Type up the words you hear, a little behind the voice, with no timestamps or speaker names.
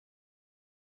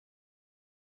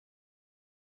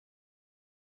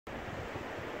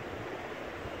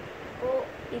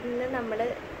ഇന്ന് നമ്മൾ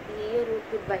ഈ ഒരു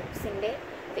ഗുഡ് വൈബ്സിൻ്റെ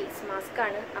ഫേസ്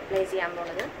മാസ്കാണ് അപ്ലൈ ചെയ്യാൻ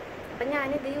പോകുന്നത്. അപ്പം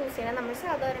ഞാനിത് യൂസ് ചെയ്യണം. നമ്മൾ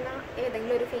സാധാരണ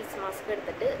ഏതെങ്കിലും ഒരു ഫേസ് മാസ്ക്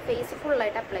എടുത്തിട്ട് ഫേസ്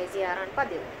ഫുള്ളായിട്ട് അപ്ലൈ ചെയ്യാറാണ്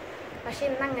പതിവ്. പക്ഷേ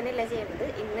ഇന്ന് അങ്ങനെയല്ല ചെയ്യുന്നത്.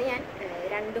 ഇന്ന് ഞാൻ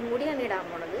രണ്ടും കൂടിയാണ് ഇടാൻ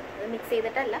പോണത്. അത് മിക്സ്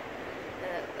ചെയ്തിട്ടല്ല,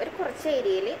 ഒരു കുറച്ച്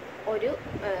ഏരിയയിൽ ഒരു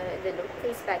ഇതിലും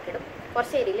ഫേസ് പാക്ക് ഇടും,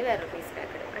 കുറച്ച് ഏരിയയിൽ വേറൊരു ഫേസ്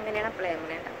പാക്ക് ഇടും. അങ്ങനെയാണ് അപ്ലൈ ചെയ്യാൻ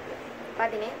വേണ്ടത്. അപ്പോൾ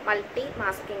അതിനെ മൾട്ടി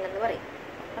മാസ്കിംഗ് എന്ന് പറയും.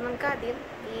 അപ്പം നമുക്ക് ആദ്യം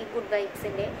ഈ ഗുഡ്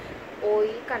വൈബ്സിൻ്റെ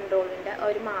ഓയിൽ കൺട്രോളിൻ്റെ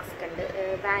ഒരു മാസ്ക് ഉണ്ട്,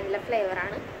 വാനില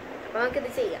ഫ്ലേവറാണ്. അപ്പോൾ നമുക്കിത്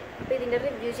ചെയ്യാം. അപ്പോൾ ഇതിൻ്റെ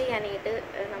റിവ്യൂ ചെയ്യാനായിട്ട്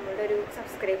നമ്മളുടെ ഒരു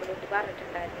സബ്സ്ക്രൈബറിട്ട്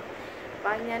പറഞ്ഞിട്ടുണ്ടായിരുന്നു.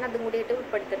 അപ്പോൾ ഞാൻ അതും കൂടിയിട്ട്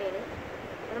ഉൾപ്പെടുത്തണേന്.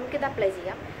 അപ്പോൾ നമുക്കിത് അപ്ലൈ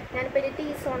ചെയ്യാം. ഞാനിപ്പോൾ ഒരു ടീ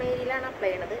സോൺ ഏരിയയിലാണ് അപ്ലൈ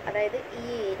ചെയ്യണത്. അതായത് ഈ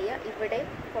ഏരിയ ഇവിടെ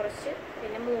കുറച്ച്,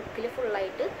 പിന്നെ മൂക്കിൽ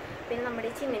ഫുള്ളായിട്ട്, പിന്നെ നമ്മുടെ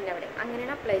ഈ ചിന്നിൻ്റെ അവിടെ,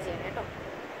 അങ്ങനെയാണ് അപ്ലൈ ചെയ്യണത് കേട്ടോ.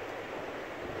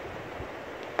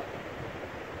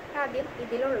 ആദ്യം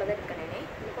ഇതിലുള്ളത് എടുക്കണേ.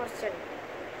 ഇത് കുറച്ചെടുക്കും.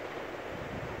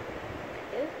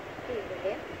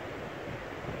 ഇവിടെ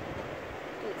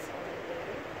ടീ സ്പൂൺ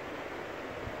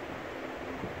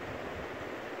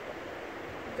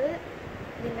ഇത്.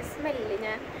 ഇതിൻ്റെ സ്മെല്ല്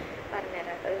ഞാൻ പറഞ്ഞുതരാം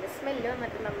കേട്ടോ. ഇതിൻ്റെ സ്മെല്ല്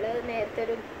വന്നിട്ട് നമ്മൾ നേരത്തെ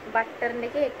ഒരു ബട്ടറിൻ്റെ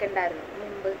കേക്ക് ഉണ്ടായിരുന്നു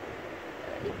മുമ്പ്,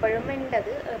 ഇപ്പോഴും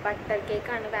ഉണ്ടത്. ബട്ടർ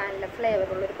കേക്കാണ്, വാനില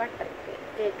ഫ്ലേവറുള്ളൊരു ബട്ടർ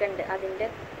കേക്ക് ഉണ്ട്. അതിൻ്റെ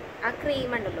ആ ക്രീം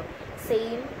ഉണ്ടല്ലോ,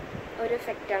 സെയിം ഒരു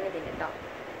എഫക്റ്റാണ് ഇതിന് കേട്ടോ.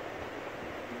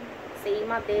 സെയിം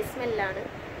അതേ സ്മെല്ലാണ്,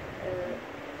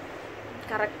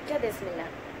 കറക്റ്റ് അതേ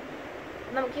സ്മെല്ലാണ്.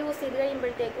 നമുക്ക് യൂസ് ചെയ്ത്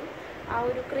കഴിയുമ്പോഴത്തേക്കും ആ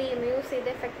ഒരു ക്രീം യൂസ് ചെയ്ത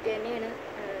എഫക്റ്റ് തന്നെയാണ്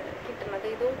കിട്ടുന്നത്.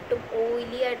 ഇത് ഒട്ടും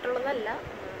ഓയിലി ആയിട്ടുള്ളതല്ല.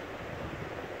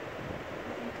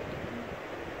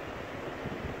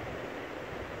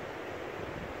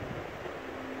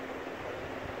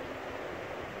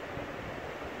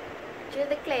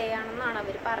 ഇത് ക്ലേ ആണെന്നാണ്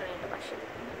അവർ പറഞ്ഞിട്ട്, പക്ഷെ ഇത്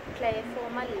ക്ലേ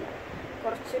ഫോം അല്ല,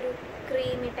 കുറച്ചൊരു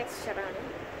ക്രീമി ടെക്സ്ചറാണ്.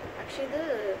 പക്ഷെ ഇത്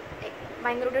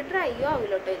ഭയങ്കര ഡ്രൈയും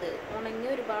ആവില്ല കേട്ടോ. ഇത് ഉണങ്ങി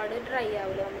ഒരുപാട് ഡ്രൈ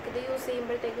ആവില്ല. നമുക്കിത് യൂസ്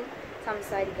ചെയ്യുമ്പോഴത്തേക്കും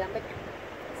സംസാരിക്കാൻ പറ്റും.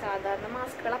 സാധാരണ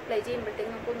മാസ്കുകൾ അപ്ലൈ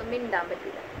ചെയ്യുമ്പോഴത്തേക്കും നമുക്കൊന്നും മിണ്ടാൻ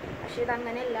പറ്റില്ല. പക്ഷേ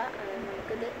ഇതങ്ങനെയല്ല.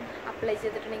 നമുക്കിത് അപ്ലൈ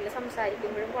ചെയ്തിട്ടുണ്ടെങ്കിൽ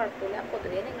സംസാരിക്കുമ്പോഴും കുഴപ്പമില്ല.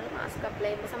 പൊതുവേ നിങ്ങൾ മാസ്ക് അപ്ലൈ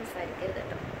ചെയ്യുമ്പോൾ സംസാരിക്കരുത്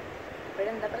കേട്ടോ.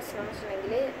 അപ്പോഴെന്താ പ്രശ്നം എന്ന്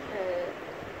വെച്ചിട്ടുണ്ടെങ്കിൽ,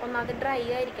 ഒന്നാമത് ഡ്രൈ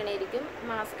ആയിരിക്കണമായിരിക്കും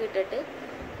മാസ്ക് ഇട്ടിട്ട്.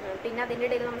 പിന്നെ അതിൻ്റെ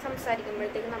ഇടയിൽ നമ്മൾ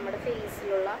സംസാരിക്കുമ്പോഴത്തേക്കും നമ്മുടെ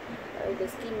ഫേസിലുള്ള ഇത്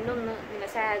സ്കിന്നൊന്ന് ഇങ്ങനെ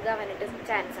സാഗ് ആവാനായിട്ട്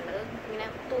ചാൻസ് ഉണ്ട്. ഇങ്ങനെ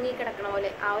തൂങ്ങിക്കിടക്കണ പോലെ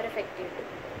ആ ഒരു എഫക്റ്റ് കിട്ടും.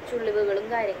 ചുളിവുകളും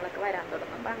കാര്യങ്ങളൊക്കെ വരാൻ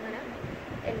തുടങ്ങും. അപ്പം അങ്ങനെ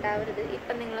ഉണ്ടാവരുത്.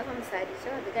 ഇപ്പം നിങ്ങൾ സംസാരിച്ചോ,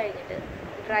 അത് കഴിഞ്ഞിട്ട്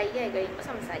ഡ്രൈ ആയി കഴിയുമ്പോൾ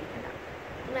സംസാരിക്കണ്ട.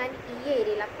 ഞാൻ ഈ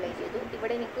ഏരിയയിൽ അപ്ലൈ ചെയ്തു.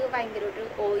 ഇവിടെ എനിക്ക് ഭയങ്കര ഒരു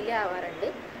ഓയിൽ ആവാറുണ്ട്.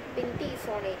 പിന്നെ ടീ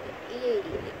സോൺ ഏരിയ, ഈ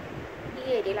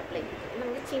ഏരിയയിൽ അപ്ലൈ ചെയ്തു.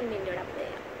 നമുക്ക് ചിമ്മിൻ്റെ ഇവിടെ അപ്ലൈ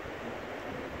ചെയ്യാം.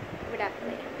 ഇവിടെ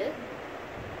അപ്ലൈ ഉണ്ട്.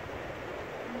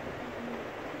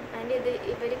 അതിൻ്റെ ഇത്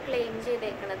ഇവർ ക്ലെയിം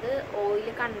ചെയ്തേക്കണത് ഓയിൽ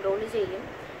കൺട്രോൾ ചെയ്യും.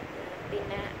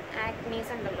 പിന്നെ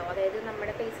ആക്നീസ് ഉണ്ടല്ലോ, അതായത്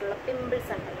നമ്മുടെ ഫേസിലുള്ള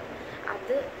പിമ്പിൾസ് ഉണ്ടല്ലോ,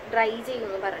 അത് ഡ്രൈ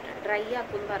ചെയ്യുമെന്ന് പറഞ്ഞിട്ടുണ്ട്, ഡ്രൈ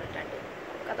ആക്കുമെന്ന് പറഞ്ഞിട്ടുണ്ട്.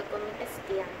 അതൊക്കെ ഒന്ന് ടെസ്റ്റ്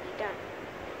ചെയ്യാൻ വേണ്ടിയിട്ടാണ്.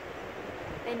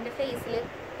 എൻ്റെ ഫേസിൽ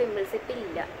പിമ്പിൾസ് ഇപ്പം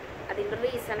ഇല്ല. അതിൻ്റെ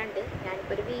റീസൺ ഉണ്ട്.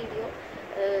 ഞാനിപ്പോൾ ഒരു വീഡിയോ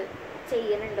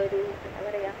ചെയ്യുന്നുണ്ട്, ഒരു എന്താ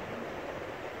പറയുക,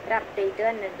 ഒരു അപ്ഡേറ്റ്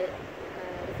തന്നെ ഉണ്ട്.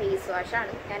 ഒരു ഫേസ്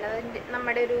വാഷാണ്. ഞാനത്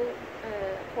നമ്മുടെ ഒരു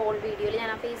ഹോൾ വീഡിയോയിൽ ഞാൻ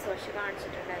ആ ഫേസ് വാഷ്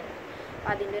കാണിച്ചിട്ടുണ്ടായിരുന്നു. അപ്പോൾ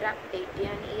അതിൻ്റെ ഒരു അപ്ഡേറ്റ്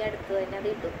ഞാൻ ഈ അടുത്ത് തന്നെ അത്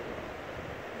ഇട്ടു.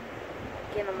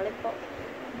 ഓക്കെ, നമ്മളിപ്പോൾ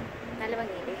നല്ല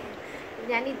ഭംഗിയില്ലേ.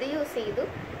 ഞാൻ ഇത് യൂസ് ചെയ്തു.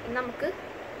 നമുക്ക്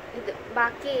ഇത്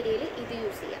ബാക്കി ഏരിയയിൽ ഇത്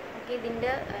യൂസ് ചെയ്യാം. ഓക്കെ,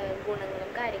 ഇതിൻ്റെ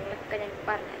ഗുണങ്ങളും കാര്യങ്ങളൊക്കെ ഞാൻ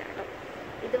പറഞ്ഞുതരാം കേട്ടോ.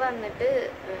 ഇത് വന്നിട്ട്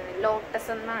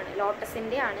ലോട്ടസ് എന്നാണ്,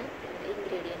 ലോട്ടസിൻ്റെ ആണ്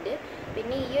ഇൻഗ്രീഡിയൻറ്റ്.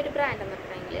 പിന്നെ ഈ ഒരു ബ്രാൻഡ് എന്ന്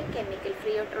പറഞ്ഞിട്ടുണ്ടെങ്കിൽ കെമിക്കൽ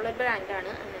ഫ്രീ ആയിട്ടുള്ളൊരു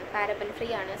ബ്രാൻഡാണ്. പാരബൻ ഫ്രീ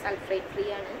ആണ്, സൾഫേറ്റ് ഫ്രീ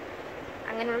ആണ്,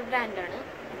 അങ്ങനെയുള്ള ബ്രാൻഡാണ്.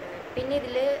 പിന്നെ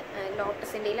ഇതിൽ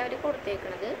ലോട്ടസിൻ്റെ അവർ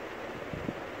കൊടുത്തേക്കുന്നത്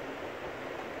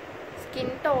സ്കിൻ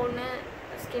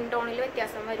ടോണിൽ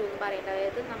വ്യത്യാസം വരുമെന്ന് പറയുന്നത്.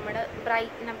 അതായത് നമ്മുടെ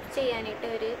ബ്രൈറ്റ്നപ്പ് ചെയ്യാനായിട്ട്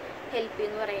ഒരു ഹെൽപ്പ്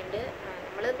ചെയ്യുമെന്ന് പറയുന്നുണ്ട്.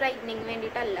 നമ്മൾ ബ്രൈറ്റനിങ്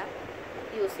വേണ്ടിയിട്ടല്ല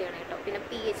യൂസ് ചെയ്യണം കേട്ടോ. പിന്നെ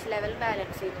pH ലെവൽ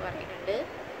ബാലൻസ് ചെയ്യുമെന്ന് പറയുന്നുണ്ട്.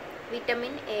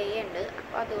 വിറ്റമിൻ എ ഉണ്ട്.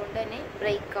 അപ്പോൾ അതുകൊണ്ട് തന്നെ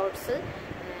ബ്രേക്ക് ഔട്ട്സ്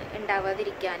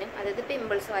ഉണ്ടാവാതിരിക്കാനും, അതായത്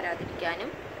പിമ്പിൾസ്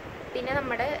വരാതിരിക്കാനും, പിന്നെ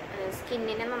നമ്മുടെ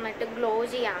സ്കിന്നിനെ നന്നായിട്ട് ഗ്ലോ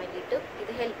ചെയ്യാൻ വേണ്ടിയിട്ട്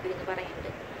ഇത് ഹെൽപ്പ് ചെയ്യുമെന്ന് പറയുന്നുണ്ട്.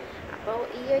 അപ്പോൾ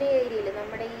ഈ ഒരു ഏരിയയിൽ,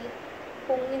 നമ്മുടെ ഈ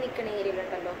പൊങ്ങി നിൽക്കുന്ന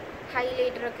ഏരിയയിലുണ്ടല്ലോ,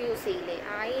 ഹൈലൈറ്ററൊക്കെ യൂസ് ചെയ്യില്ലേ,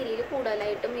 ആ ഏരിയയിൽ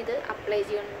കൂടുതലായിട്ടും ഇത് അപ്ലൈ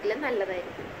ചെയ്യണമെങ്കിൽ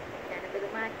നല്ലതായിരിക്കും. ഞാനത്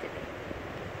മാറ്റട്ടെ.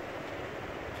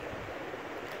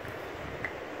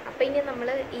 അപ്പോൾ ഇനി നമ്മൾ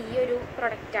ഈ ഒരു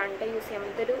പ്രൊഡക്റ്റാണ് യൂസ് ചെയ്യാൻ.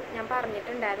 ഇതൊരു ഞാൻ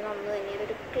പറഞ്ഞിട്ടുണ്ടായിരുന്നു അന്ന് തന്നെ,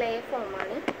 ഇതൊരു ക്ലേ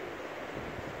ഫോമാണ്.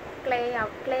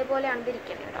 ക്ലേ പോലെയാണ്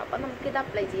ഇതിരിക്കുന്നത് കേട്ടോ. അപ്പോൾ നമുക്കിത്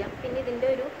അപ്ലൈ ചെയ്യാം. പിന്നെ ഇതിൻ്റെ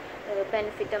ഒരു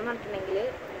ബെനിഫിറ്റ് എന്ന് പറഞ്ഞിട്ടുണ്ടെങ്കിൽ,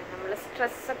 നമ്മൾ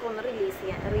സ്ട്രെസ്സൊക്കെ ഒന്ന് റിലീസ്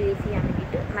ചെയ്യാൻ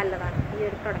വേണ്ടിയിട്ട് നല്ലതാണ് ഈ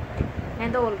ഒരു പ്രൊഡക്റ്റ്.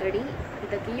 ഞാനിത് ഓൾറെഡി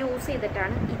ഇതൊക്കെ യൂസ്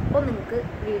ചെയ്തിട്ടാണ് ഇപ്പോൾ നിങ്ങൾക്ക്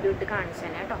വീഡിയോ ഇട്ട് കാണിച്ചു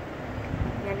തന്നെ കേട്ടോ.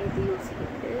 ഞാനിത് യൂസ്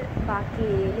ചെയ്തിട്ട് ബാക്കി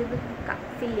ഏരിയയിൽ ഇത്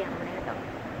ഫില്ല് ചെയ്യാൻ വേണം കേട്ടോ.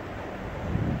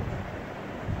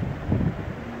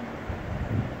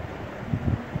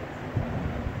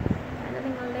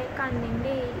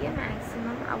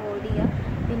 അവോയ്ഡ്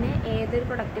ചെയ്യുക. പിന്നെ ഏതൊരു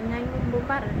പ്രൊഡക്റ്റും ഞാൻ മുമ്പും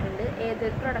പറഞ്ഞിട്ടുണ്ട്,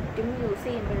 ഏതൊരു പ്രൊഡക്റ്റും യൂസ്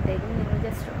ചെയ്യുമ്പോഴത്തേക്കും നിങ്ങൾ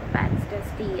ജസ്റ്റ് ഒന്ന് പാച്ച്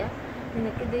ടെസ്റ്റ് ചെയ്യുക.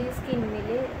 നിങ്ങൾക്കിത് സ്കിന്നിൽ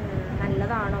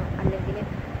നല്ലതാണോ അല്ലെങ്കിൽ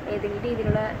ഏതെങ്കിലും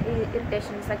രീതിയിലുള്ള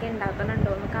ഇറിറ്റേഷൻസൊക്കെ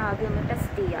ഉണ്ടാക്കുന്നുണ്ടോ എന്നൊക്കെ ആദ്യം ഒന്ന്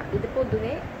ടെസ്റ്റ് ചെയ്യുക. ഇത്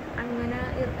പൊതുവേ അങ്ങനെ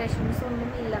ഇറിറ്റേഷൻസ്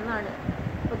ഒന്നും ഇല്ലെന്നാണ്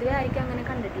പൊതുവേ ആയിരിക്കും അങ്ങനെ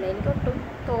കണ്ടിട്ടില്ല, എനിക്കൊട്ടും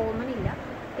തോന്നുന്നില്ല.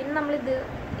 പിന്നെ നമ്മളിത്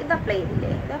അപ്ലൈ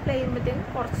ചെയ്തില്ലേ, ഇത് അപ്ലൈ ചെയ്യുമ്പോഴത്തേക്കും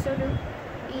കുറച്ചൊരു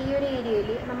ഈ ഒരു ഏരിയയിൽ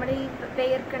നമ്മുടെ ഈ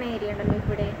വേർക്കണ ഏരിയ ഉണ്ടല്ലോ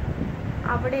ഇവിടെ,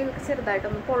 അവിടെ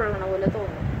ചെറുതായിട്ടൊന്ന് പൊള്ളണ പോലെ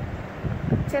തോന്നും,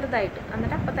 ചെറുതായിട്ട്.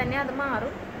 എന്നിട്ട് അപ്പം തന്നെ അത്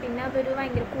മാറും. പിന്നെ അതൊരു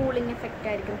ഭയങ്കര കൂളിംഗ് എഫക്റ്റ്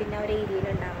ആയിരിക്കും പിന്നെ ആ ഒരു ഏരിയയിൽ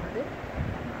ഉണ്ടാകുന്നത്.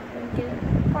 എനിക്ക്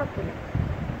കുഴപ്പമില്ല.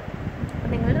 അപ്പം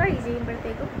നിങ്ങൾ ട്രൈ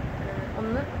ചെയ്യുമ്പോഴത്തേക്കും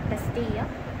ഒന്ന് ടെസ്റ്റ് ചെയ്യുക,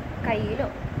 കയ്യിലോ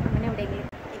അങ്ങനെ എവിടെയെങ്കിലും.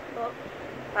 ഇപ്പോൾ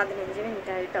 15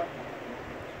 മിനിറ്റ് ആയിട്ടോ.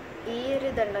 ഈ ഒരു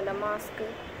ഇതുണ്ടല്ലോ മാസ്ക്,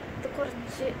 ഇത്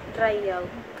കുറച്ച് ഡ്രൈ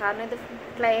ആവും, കാരണം ഇത്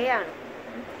ക്ലേ ആണ്.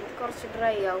 ഇത് കുറച്ച്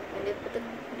ഡ്രൈ ആവും. എൻ്റെ ഇപ്പോൾ ഇത്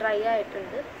ഡ്രൈ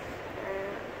ആയിട്ടുണ്ട്.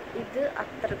 ഇത്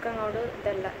അത്രയ്ക്ക് അങ്ങോട്ട്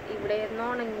ഇതല്ല, ഇവിടെ ഒന്നും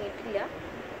ഉണങ്ങിയിട്ടില്ല,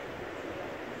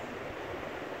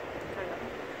 കണ്ടോ,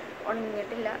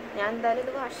 ഉണങ്ങിയിട്ടില്ല. ഞാൻ എന്തായാലും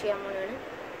ഇത് വാഷ് ചെയ്യാൻ പോവുകയാണ്,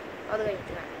 അത്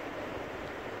കഴിഞ്ഞിട്ട് കാണാം.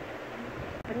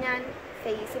 അപ്പം ഞാൻ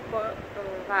ഫേസ് ഇപ്പോൾ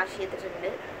വാഷ് ചെയ്തിട്ടുണ്ട്,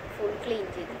 ഫുൾ ക്ലീൻ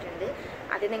ചെയ്തിട്ടുണ്ട്.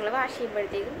 അത് നിങ്ങൾ വാഷ്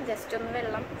ചെയ്യുമ്പോഴത്തേക്കും ജസ്റ്റ് ഒന്ന്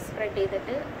വെള്ളം സ്പ്രെഡ്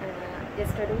ചെയ്തിട്ട്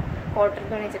ജസ്റ്റ് ഒരു കോട്ടൺ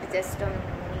തുണി വെച്ചിട്ട് ജസ്റ്റ് ഒന്ന്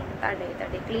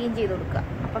തടയി ക്ലീൻ ചെയ്ത് കൊടുക്കുക.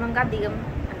 അപ്പോൾ നമുക്ക് അധികം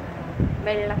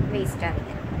വെള്ളം വേസ്റ്റ്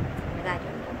ആവില്ല. അങ്ങനെ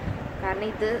കാര്യമുണ്ട്. കാരണം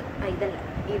ഇതല്ല,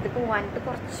 ഇത് പോകാനായിട്ട്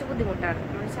കുറച്ച് ബുദ്ധിമുട്ടാണ്.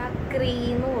 എന്ന് വെച്ചാൽ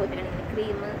ക്രീം പോലെയാണ്,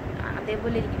 ക്രീം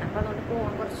അതേപോലെ ഇരിക്കണം. അപ്പോൾ അതുകൊണ്ട്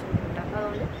പോകാൻ കുറച്ച് ബുദ്ധിമുട്ടാണ്. അപ്പോൾ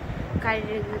അതുകൊണ്ട്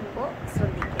കഴുകുമ്പോൾ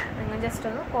ശ്രദ്ധിക്കുക. നിങ്ങൾ ജസ്റ്റ്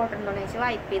ഒന്ന് കോട്ടൺ തുണി വെച്ച്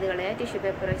വൈപ്പ് ചെയ്ത് കളയുക, ടിഷ്യൂ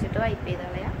പേപ്പർ വെച്ചിട്ട് വൈപ്പ് ചെയ്ത്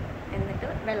കളയുക, എന്നിട്ട്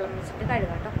വെള്ളം വെച്ചിട്ട്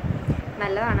കഴുകാം കേട്ടോ.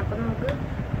 നല്ലതാണ്. അപ്പോൾ നമുക്ക്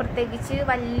പ്രത്യേകിച്ച്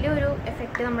വലിയൊരു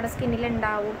എഫക്റ്റ് നമ്മുടെ സ്കിന്നിൽ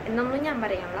ഉണ്ടാവും എന്നൊന്നും ഞാൻ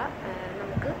പറയാനുള്ള.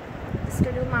 നമുക്ക് ജസ്റ്റ്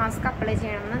ഒരു മാസ്ക് അപ്ലൈ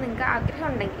ചെയ്യണമെന്ന് നിങ്ങൾക്ക് ആഗ്രഹം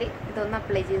ഉണ്ടെങ്കിൽ ഇതൊന്ന്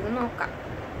അപ്ലൈ ചെയ്ത് നോക്കാം.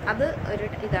 അത് ഒരു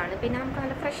ഇതാണ്. പിന്നെ നമുക്ക്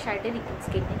നല്ല ഫ്രഷ് ആയിട്ടിരിക്കും,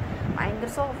 സ്കിന്ന് ഭയങ്കര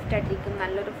സോഫ്റ്റ് ആയിട്ടിരിക്കും,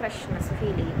 നല്ലൊരു ഫ്രഷ്നെസ്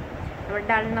ഫീൽ ചെയ്യും, നമ്മുടെ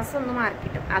ഡൾനെസ് ഒന്ന് മാറി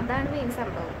കിട്ടും. അതാണ് മെയിൻ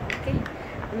സംഭവം. ഓക്കെ,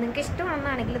 അപ്പം നിങ്ങൾക്ക്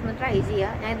ഇഷ്ടമാണെന്നാണെങ്കിൽ ഒന്ന് ട്രൈ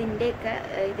ചെയ്യുക. ഞാൻ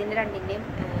ഇതിൻ്റെ രണ്ടിൻ്റെയും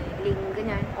ലിങ്ക്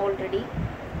ഞാൻ ഓൾറെഡി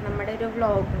നമ്മുടെ ഒരു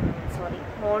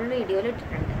ഹോൾ വീഡിയോയിൽ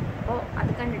ഇട്ടിട്ടുണ്ട്. അപ്പോൾ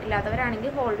അത്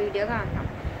കണ്ടിട്ടില്ലാത്തവരാണെങ്കിൽ ഹോൾ വീഡിയോ കാണണം.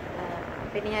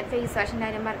 പിന്നെ ഞാൻ ഫേസ് വാഷിൻ്റെ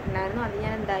കാര്യം പറഞ്ഞിട്ടുണ്ടായിരുന്നു, അത്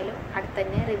ഞാൻ എന്തായാലും അടുത്ത്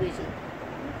തന്നെ റിവ്യൂ ചെയ്യും.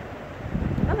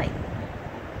 ബൈ.